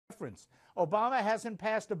difference. Obama hasn't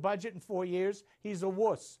passed a budget in 4 years. He's a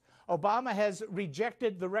wuss. Obama has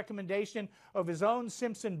rejected the recommendation of his own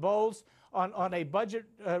Simpson-Bowles on a budget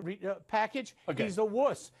package. Okay. He's a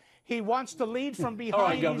wuss. He wants to lead from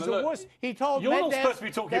behind. Right, he's a wuss. He told you're not Mendez supposed to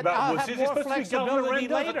be talking that about I'll wusses. have You're more supposed to be flexibility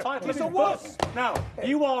Governor later. Title He's of a his book. wuss. Now,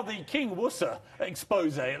 you are the King Wusser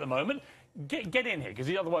expose at the moment. Get in here, because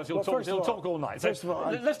otherwise he'll talk all night. First of all,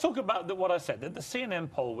 let's talk about what I said. The CNN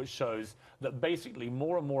poll, which shows that basically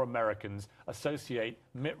more and more Americans associate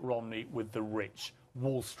Mitt Romney with the rich,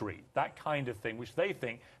 Wall Street, that kind of thing, which they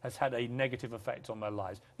think has had a negative effect on their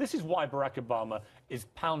lives. This is why Barack Obama is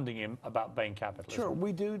pounding him about Bain capitalism. Sure,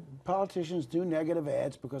 we do. Politicians do negative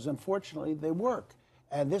ads because, unfortunately, they work.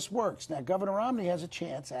 And this works. Now, Governor Romney has a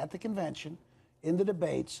chance at the convention, in the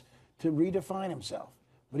debates, to redefine himself.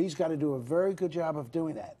 But he's got to do a very good job of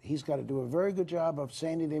doing that. He's got to do a very good job of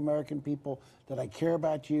saying to the American people that I care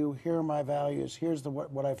about you, here are my values, here's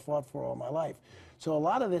what I've fought for all my life. So a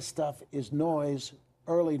lot of this stuff is noise,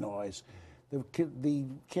 early noise. The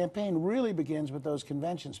campaign really begins with those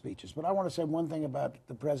convention speeches. But I want to say one thing about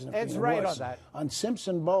the president. Ed's right on that. On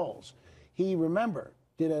Simpson-Bowles, he, remember,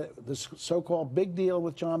 did the so-called big deal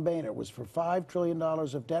with John Boehner, was for $5 trillion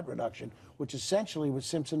of debt reduction, which essentially was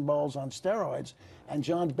Simpson-Bowles on steroids, and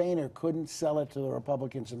John Boehner couldn't sell it to the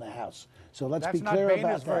Republicans in the House. So let's be clear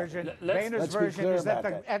about that. Boehner's version is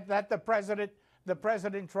that the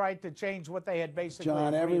president tried to change what they had basically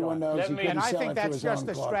John, everyone knows he couldn't and I sell think it to that's his just own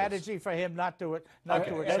a caucus. strategy for him not to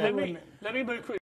accept Let me move quickly.